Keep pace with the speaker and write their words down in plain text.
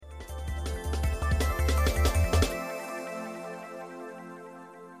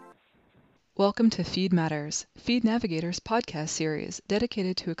Welcome to Feed Matters, Feed Navigator's podcast series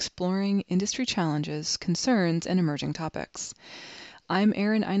dedicated to exploring industry challenges, concerns, and emerging topics. I'm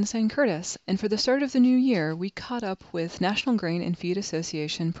Erin Einstein Curtis, and for the start of the new year, we caught up with National Grain and Feed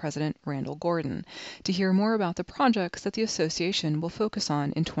Association President Randall Gordon to hear more about the projects that the association will focus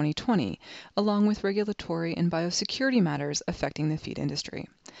on in 2020, along with regulatory and biosecurity matters affecting the feed industry.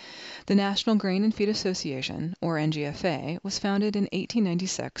 The National Grain and Feed Association, or NGFA, was founded in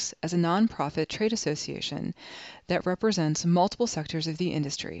 1896 as a nonprofit trade association that represents multiple sectors of the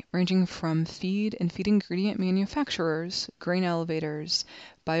industry, ranging from feed and feed ingredient manufacturers, grain elevators,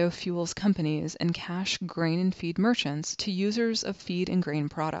 biofuels companies, and cash grain and feed merchants to users of feed and grain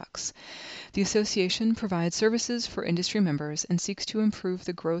products. The association provides services for industry members and seeks to improve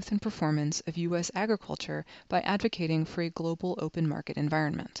the growth and performance of U.S. agriculture by advocating for a global open market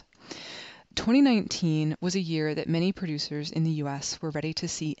environment. 2019 was a year that many producers in the U.S. were ready to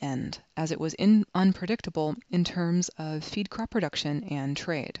see end, as it was unpredictable in terms of feed crop production and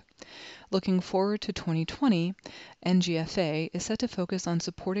trade. Looking forward to 2020, NGFA is set to focus on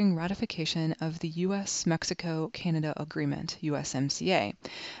supporting ratification of the U.S.-Mexico-Canada Agreement, USMCA,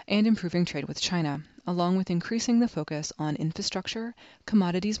 and improving trade with China, along with increasing the focus on infrastructure,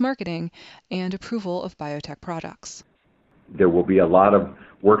 commodities marketing, and approval of biotech products. There will be a lot of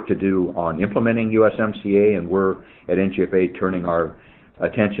work to do on implementing USMCA, and we're at NGFA turning our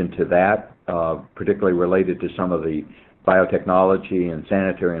attention to that, particularly related to some of the biotechnology and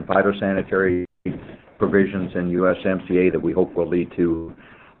sanitary and phytosanitary provisions in USMCA that we hope will lead to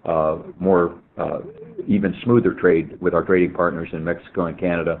more even smoother trade with our trading partners in Mexico and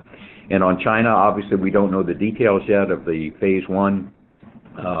Canada. And on China, obviously we don't know the details yet of the phase one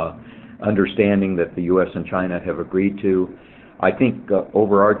understanding that the U.S. and China have agreed to. I think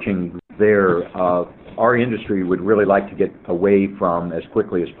overarching there, our industry would really like to get away from, as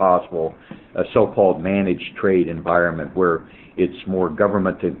quickly as possible, a so-called managed trade environment where it's more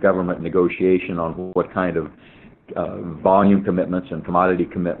government-to-government negotiation on what kind of volume commitments and commodity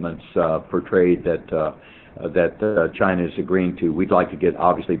commitments for trade that China is agreeing to. We'd like to get,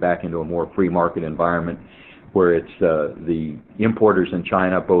 obviously, back into a more free market environment where it's the importers in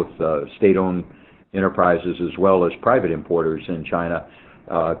China, both state-owned enterprises as well as private importers in China,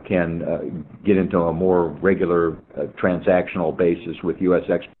 can get into a more regular transactional basis with U.S.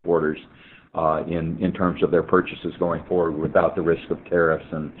 exporters in terms of their purchases going forward without the risk of tariffs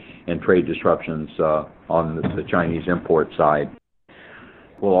and trade disruptions on the Chinese import side.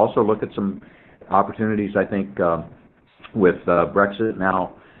 We'll also look at some opportunities, I think, with Brexit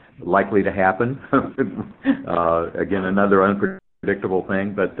now likely to happen. Again, another unpredictable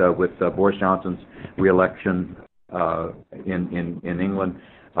thing, but with Boris Johnson's re-election in England,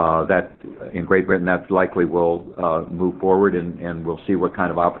 that in Great Britain, that likely will move forward, and we'll see what kind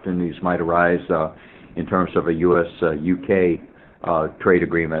of opportunities might arise in terms of a U.S.-UK trade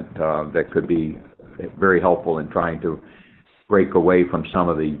agreement that could be very helpful in trying to break away from some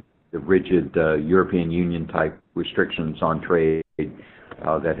of the rigid European Union type restrictions on trade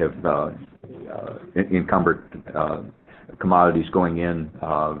that have encumbered commodities going in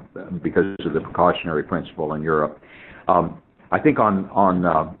because of the precautionary principle in Europe. I think on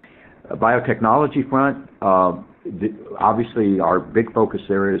biotechnology front, obviously our big focus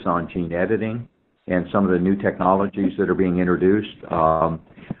there is on gene editing and some of the new technologies that are being introduced.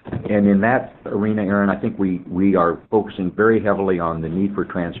 And in that arena, Erin, I think we are focusing very heavily on the need for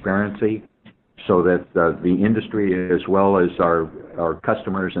transparency, so that the industry, as well as our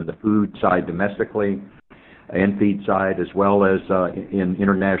customers in the food side domestically and feed side, as well as in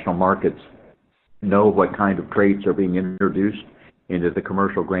international markets, know what kind of traits are being introduced into the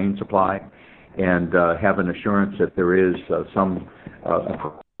commercial grain supply, and have an assurance that there is some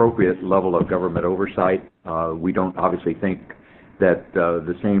appropriate level of government oversight. We don't obviously think that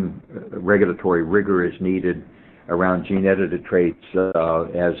the same regulatory rigor is needed around gene-edited traits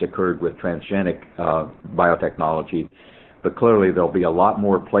as occurred with transgenic biotechnology. But clearly there'll be a lot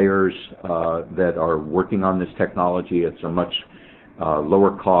more players that are working on this technology. It's a much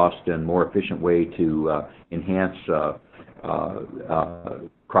lower cost and more efficient way to enhance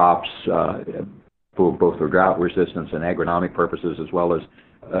crops for both for drought resistance and agronomic purposes, as well as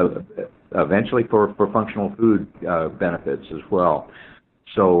eventually for functional food benefits as well.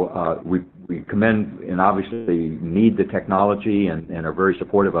 So we commend and obviously need the technology and are very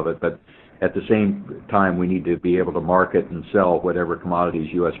supportive of it, but at the same time we need to be able to market and sell whatever commodities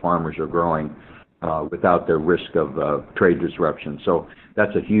U.S. farmers are growing without the risk of trade disruption. So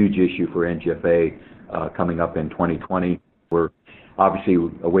that's a huge issue for NGFA coming up in 2020. We're obviously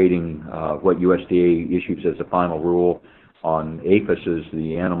awaiting what USDA issues as a final rule on APHIS's,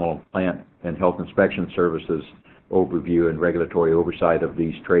 the Animal, Plant, and Health Inspection Services overview and regulatory oversight of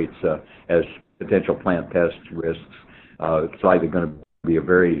these traits as potential plant pest risks. It's likely going to be a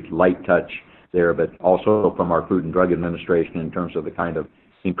very light touch there, but also from our Food and Drug Administration in terms of the kind of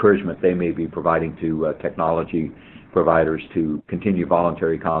encouragement they may be providing to technology providers to continue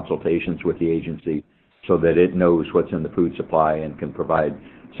voluntary consultations with the agency so that it knows what's in the food supply and can provide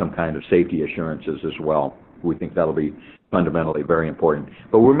some kind of safety assurances as well. We think that'll be fundamentally very important.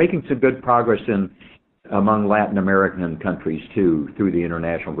 But we're making some good progress among Latin American countries too, through the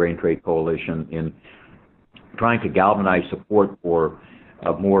International Grain Trade Coalition, in trying to galvanize support for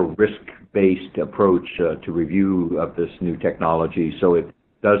a more risk-based approach to review of this new technology, so it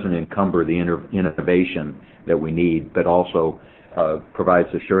doesn't encumber the innovation that we need, but also provides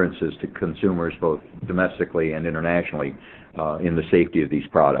assurances to consumers both domestically and internationally in the safety of these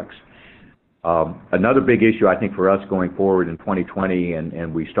products. Another big issue, I think, for us going forward in 2020,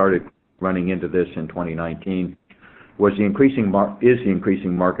 and we started running into this in 2019, was the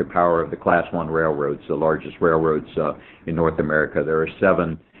increasing market power of the Class 1 railroads, the largest railroads in North America. There are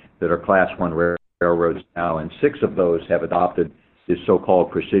 7 that are Class 1 railroads now, and 6 of those have adopted this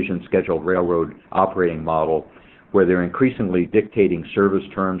so-called precision scheduled railroad operating model, where they're increasingly dictating service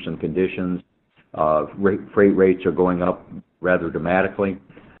terms and conditions. Freight rates are going up rather dramatically,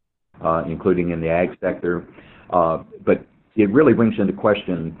 including in the ag sector. But it really brings into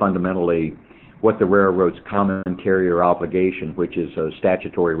question fundamentally what the railroad's common carrier obligation, which is a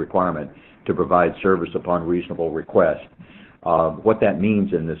statutory requirement to provide service upon reasonable request, what that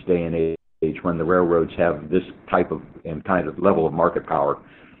means in this day and age when the railroads have this type of and kind of level of market power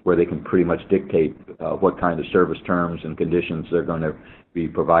where they can pretty much dictate what kind of service terms and conditions they're going to be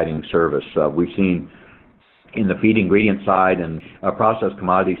providing service. We've seen in the feed ingredient side and processed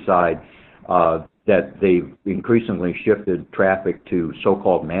commodity side that they've increasingly shifted traffic to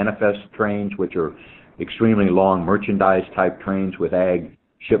so-called manifest trains, which are extremely long merchandise-type trains with ag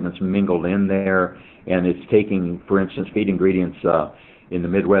shipments mingled in there. And it's taking, for instance, feed ingredients in the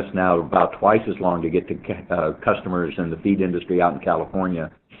Midwest now about twice as long to get to customers in the feed industry out in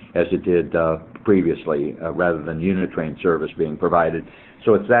California as it did previously, rather than unit train service being provided.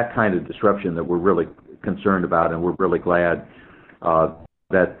 So it's that kind of disruption that we're really concerned about, and we're really glad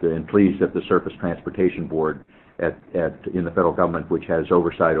and pleased that the Surface Transportation Board in the federal government, which has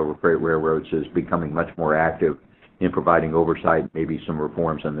oversight over freight railroads, is becoming much more active in providing oversight, maybe some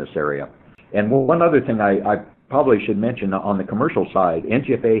reforms in this area. And one other thing I probably should mention on the commercial side,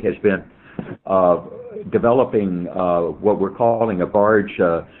 NGFA has been developing what we're calling a barge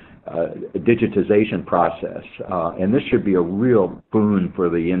digitization process, and this should be a real boon for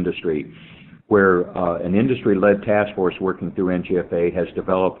the industry, where an industry-led task force working through NGFA has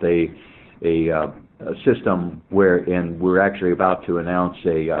developed a system and we're actually about to announce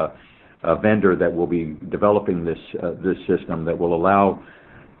a vendor that will be developing this system that will allow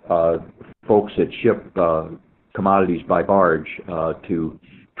folks that ship commodities by barge to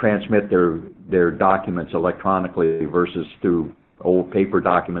transmit their documents electronically versus through old paper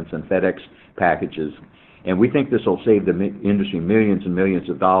documents and FedEx packages. And we think this will save the industry millions and millions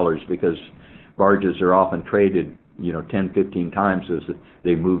of dollars, because barges are often traded, 10, 15 times as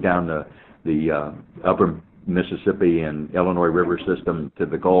they move down the upper Mississippi and Illinois River system to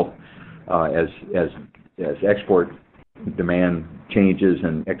the Gulf as export demand changes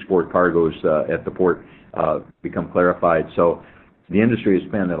and export cargoes at the port become clarified. So the industry is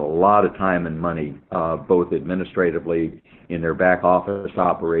spending a lot of time and money, both administratively in their back office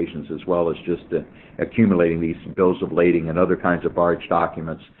operations, as well as just accumulating these bills of lading and other kinds of barge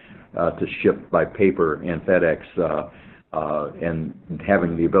documents to ship by paper and FedEx, and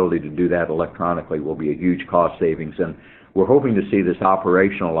having the ability to do that electronically will be a huge cost savings. And we're hoping to see this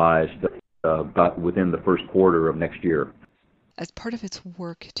operationalized but within the first quarter of next year. As part of its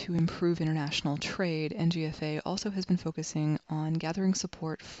work to improve international trade, NGFA also has been focusing on gathering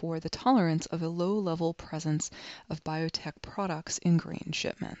support for the tolerance of a low-level presence of biotech products in grain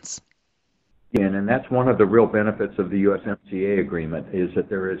shipments. And that's one of the real benefits of the USMCA agreement, is that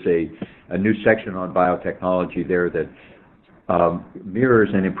there is a new section on biotechnology there that mirrors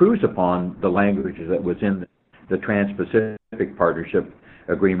and improves upon the language that was in the Trans-Pacific Partnership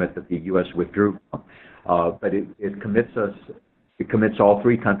Agreement that the U.S. withdrew from. But it commits all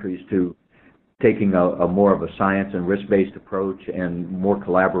 3 countries to taking a more of a science and risk-based approach and more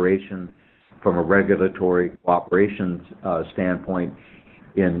collaboration from a regulatory cooperation standpoint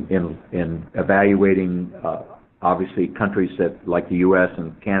in evaluating, obviously, countries that, like the U.S.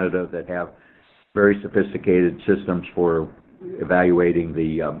 and Canada, that have very sophisticated systems for evaluating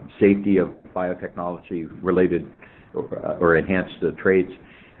the safety of biotechnology-related or enhance the traits,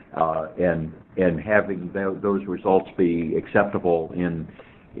 and having those results be acceptable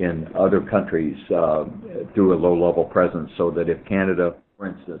in other countries through a low-level presence, so that if Canada, for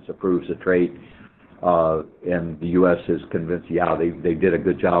instance, approves a trait and the U.S. is convinced, yeah, they did a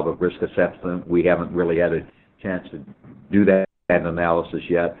good job of risk assessment, we haven't really had a chance to do that analysis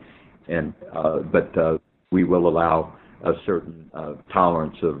yet, but we will allow a certain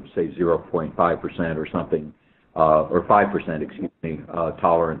tolerance of, say, 0.5% or something, or 5%, excuse me,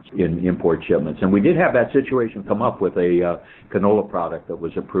 tolerance in import shipments. And we did have that situation come up with a canola product that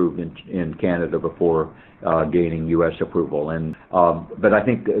was approved in Canada before gaining U.S. approval. But I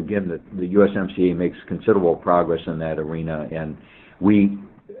think, again, that the USMCA makes considerable progress in that arena, and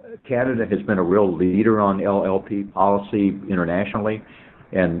Canada has been a real leader on LLP policy internationally,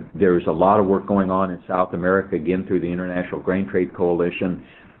 and there's a lot of work going on in South America, again, through the International Grain Trade Coalition,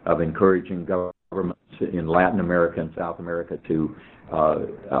 of encouraging governments in Latin America and South America to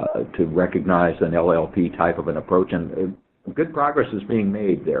recognize an LLP type of an approach, and good progress is being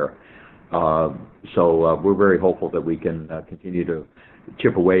made there. So we're very hopeful that we can continue to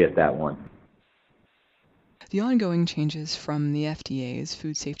chip away at that one. The ongoing changes from the FDA's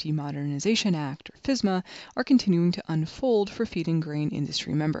Food Safety Modernization Act, or FSMA, are continuing to unfold for feed and grain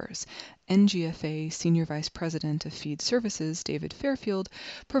industry members. NGFA Senior Vice President of Feed Services, David Fairfield,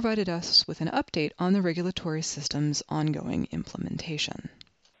 provided us with an update on the regulatory system's ongoing implementation.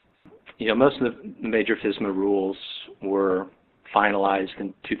 Most of the major FSMA rules were finalized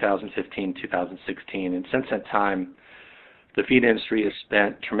in 2015, 2016, and since that time, the feed industry has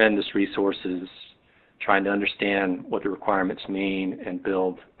spent tremendous resources trying to understand what the requirements mean and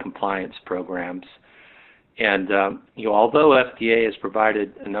build compliance programs. And although FDA has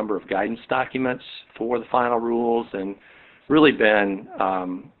provided a number of guidance documents for the final rules and really been,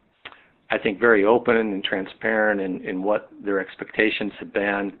 I think, very open and transparent in what their expectations have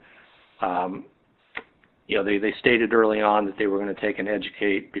been, they stated early on that they were going to take an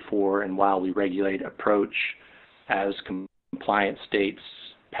educate before and while we regulate approach as compliant states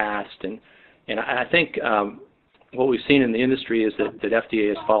passed. And I think what we've seen in the industry is that FDA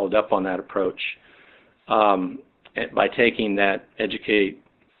has followed up on that approach by taking that educate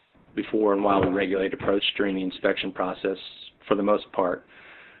before and while we regulate approach during the inspection process for the most part.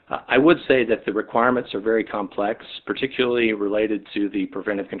 I would say that the requirements are very complex, particularly related to the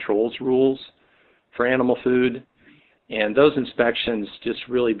preventive controls rules for animal food. And those inspections just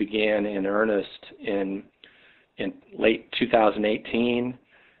really began in earnest in late 2018.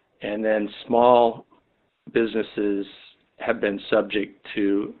 And then small businesses have been subject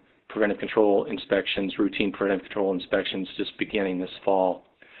to preventive control inspections, routine preventive control inspections, just beginning this fall.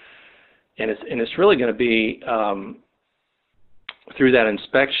 And it's really going to be through that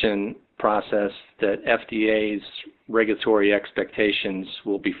inspection process that FDA's regulatory expectations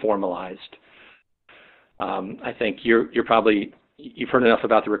will be formalized. I think you've heard enough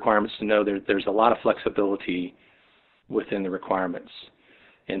about the requirements to know there's a lot of flexibility within the requirements.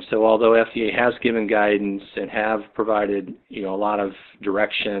 And so although FDA has given guidance and have provided a lot of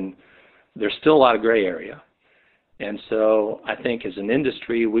direction, there's still a lot of gray area. And so I think as an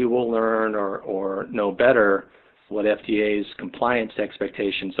industry, we will learn or know better what FDA's compliance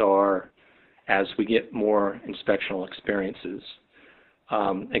expectations are as we get more inspectional experiences.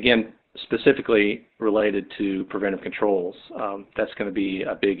 Again, specifically related to preventive controls, that's going to be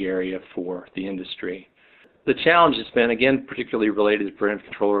a big area for the industry. The challenge has been, again, particularly related to preventive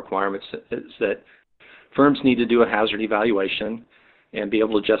control requirements, is that firms need to do a hazard evaluation and be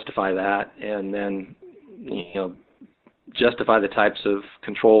able to justify that, and then justify the types of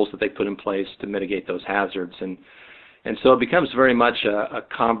controls that they put in place to mitigate those hazards. And so it becomes very much a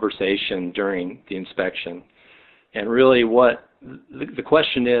conversation during the inspection. And really the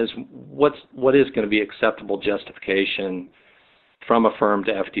question is, what is going to be acceptable justification from a firm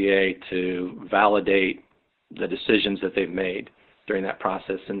to FDA to validate the decisions that they've made during that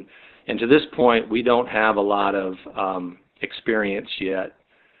process. And to this point, we don't have a lot of experience yet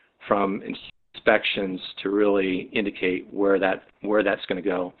from inspections to really indicate where that's going to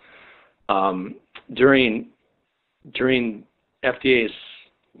go. During FDA's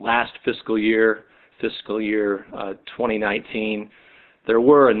last fiscal year 2019, there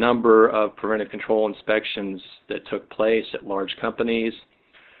were a number of preventive control inspections that took place at large companies.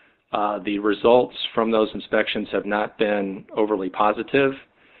 The results from those inspections have not been overly positive.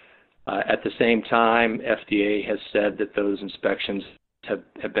 At the same time, FDA has said that those inspections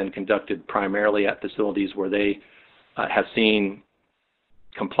have been conducted primarily at facilities where they have seen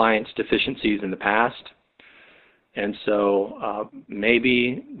compliance deficiencies in the past. And so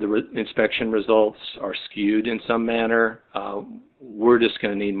maybe the inspection results are skewed in some manner. We're just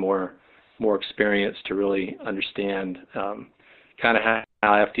going to need more experience to really understand kind of how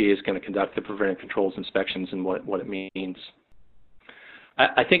FDA is going to conduct the preventive controls inspections and what it means.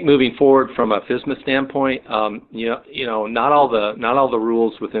 I think moving forward from a FSMA standpoint, not all the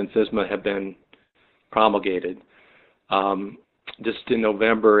rules within FSMA have been promulgated. Just in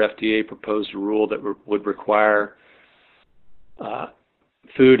November, FDA proposed a rule that would require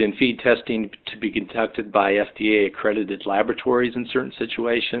food and feed testing to be conducted by FDA-accredited laboratories in certain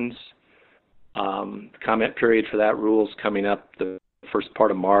situations. The comment period for that rule is coming up the first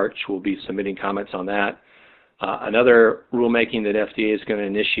part of March. We'll be submitting comments on that. Another rulemaking that FDA is going to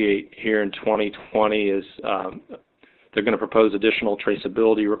initiate here in 2020 is they're going to propose additional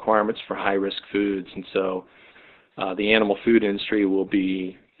traceability requirements for high-risk foods. And so the animal food industry will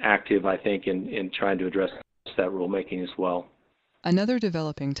be active, I think, in trying to address that rulemaking as well. Another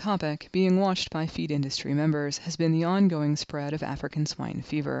developing topic being watched by feed industry members has been the ongoing spread of African swine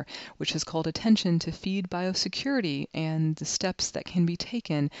fever, which has called attention to feed biosecurity and the steps that can be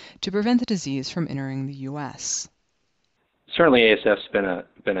taken to prevent the disease from entering the U.S. Certainly, ASF's been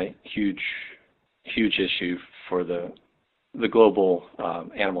a huge issue for the global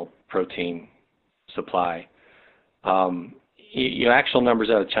animal protein supply. Actual numbers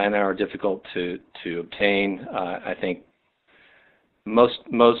out of China are difficult to obtain. I think most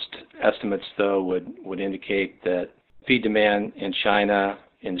estimates, though, would indicate that feed demand in China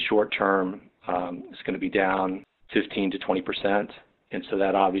in the short term is going to be down 15 to 20%, and so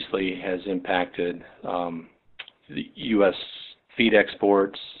that obviously has impacted the U.S. feed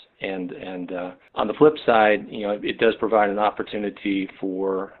exports. And on the flip side, it does provide an opportunity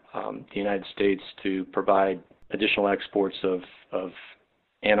for the United States to provide additional exports of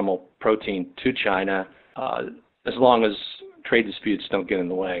animal protein to China, as long as trade disputes don't get in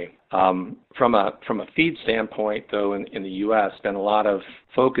the way. From a feed standpoint, though, in the U.S., been a lot of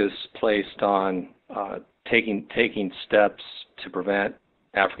focus placed on taking steps to prevent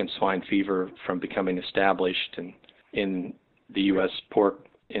African swine fever from becoming established in the U.S. pork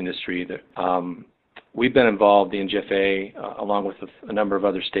industry. We've been involved, the NGFA, along with a number of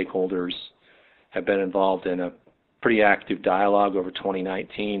other stakeholders, have been involved in a pretty active dialogue over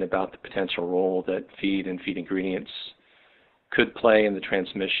 2019 about the potential role that feed and feed ingredients could play in the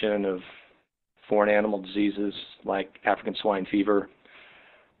transmission of foreign animal diseases like African swine fever.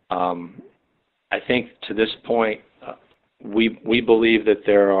 I think to this point, we believe that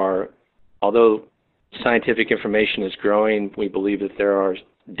there are, although scientific information is growing, we believe that there are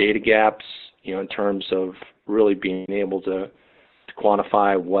data gaps, in terms of really being able to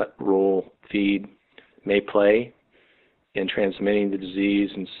quantify what role feed may play in transmitting the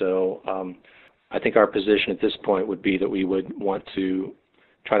disease. And so I think our position at this point would be that we would want to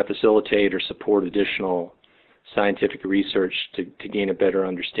try to facilitate or support additional scientific research to gain a better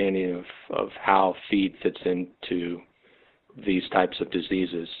understanding of how feed fits into these types of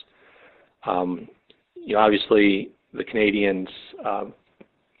diseases. Obviously, the Canadians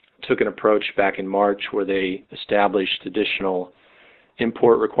took an approach back in March where they established additional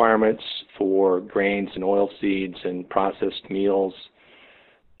import requirements for grains and oilseeds and processed meals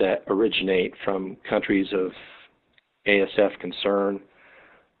that originate from countries of ASF concern.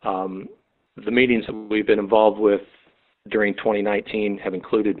 The meetings that we've been involved with during 2019 have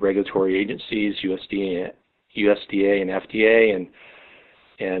included regulatory agencies, USDA and FDA,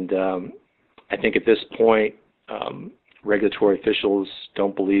 and I think at this point, regulatory officials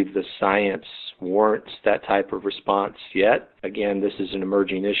don't believe the science warrants that type of response yet. Again, this is an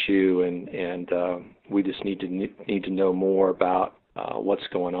emerging issue, and we just need to know more about what's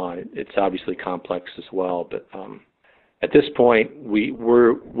going on. It's obviously complex as well, but at this point, we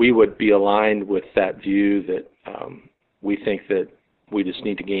would be aligned with that view that we think that we just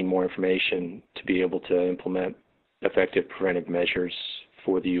need to gain more information to be able to implement effective preventive measures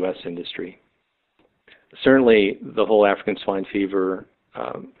for the U.S. industry. Certainly, the whole African swine fever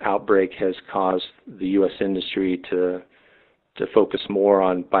outbreak has caused the U.S. industry to focus more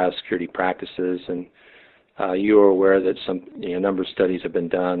on biosecurity practices, and you are aware that a number of studies have been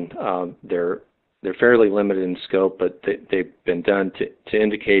done. They're fairly limited in scope, but they've been done to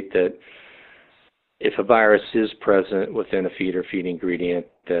indicate that if a virus is present within a feed or feed ingredient,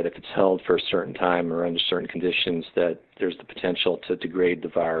 that if it's held for a certain time or under certain conditions, that there's the potential to degrade the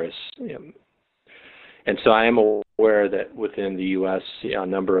virus. And so I am aware that within the U.S., a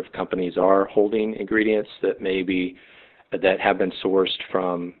number of companies are holding ingredients that have been sourced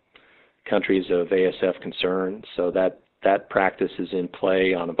from countries of ASF concern. So that practice is in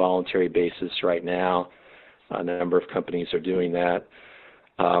play on a voluntary basis right now. A number of companies are doing that.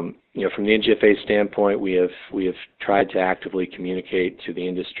 From the NGFA standpoint, we have tried to actively communicate to the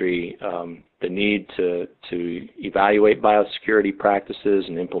industry the need to evaluate biosecurity practices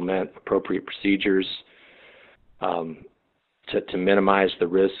and implement appropriate procedures to minimize the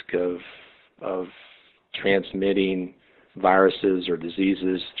risk of transmitting viruses or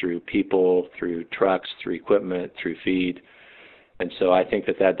diseases through people, through trucks, through equipment, through feed. And so I think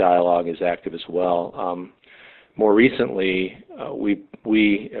that dialogue is active as well. More recently, we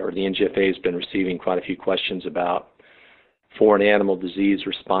or the NGFA has been receiving quite a few questions about foreign animal disease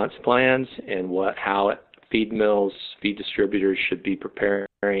response plans and how feed mills, feed distributors should be preparing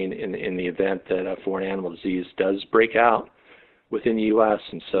in the event that a foreign animal disease does break out within the U.S.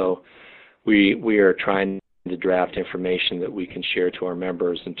 And so we are trying to draft information that we can share to our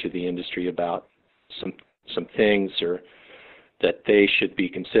members and to the industry about some things or that they should be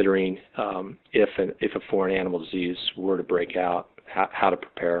considering if a foreign animal disease were to break out, how to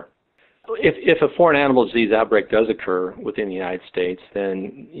prepare. If a foreign animal disease outbreak does occur within the United States,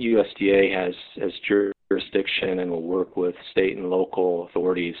 then USDA has jurisdiction and will work with state and local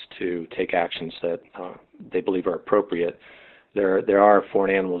authorities to take actions that they believe are appropriate. There are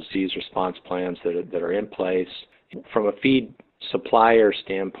foreign animal disease response plans that are in place. From a feed supplier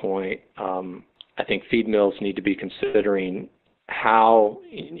standpoint, I think feed mills need to be considering how,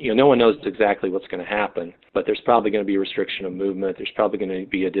 no one knows exactly what's going to happen, but there's probably going to be a restriction of movement. There's probably going to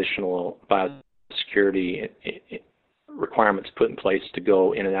be additional biosecurity requirements put in place to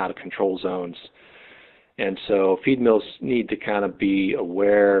go in and out of control zones. And so feed mills need to kind of be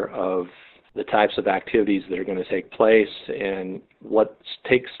aware of the types of activities that are going to take place and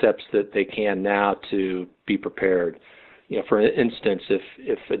take steps that they can now to be prepared. For instance,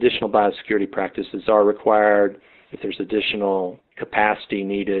 if additional biosecurity practices are required, if there's additional capacity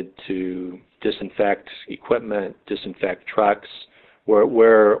needed to disinfect equipment, disinfect trucks, where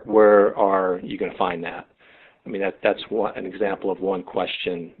are you going to find that? I mean, that's an example of one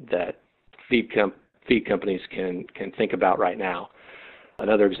question that feed companies can think about right now.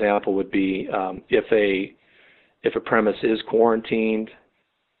 Another example would be if a premise is quarantined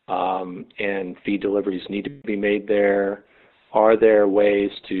and feed deliveries need to be made there, are there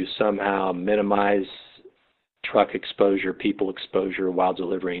ways to somehow minimize truck exposure, people exposure while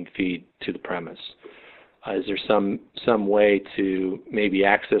delivering feed to the premise? Is there some way to maybe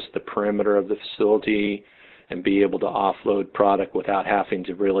access the perimeter of the facility and be able to offload product without having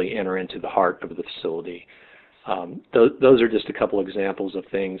to really enter into the heart of the facility? Those are just a couple examples of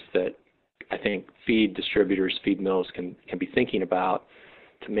things that I think feed distributors, feed mills can be thinking about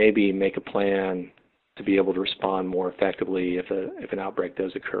to maybe make a plan to be able to respond more effectively if an outbreak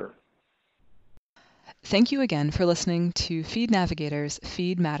does occur. Thank you again for listening to Feed Navigator's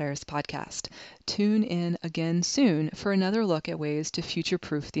Feed Matters podcast. Tune in again soon for another look at ways to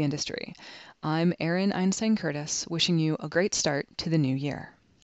future-proof the industry. I'm Erin Einstein Curtis, wishing you a great start to the new year.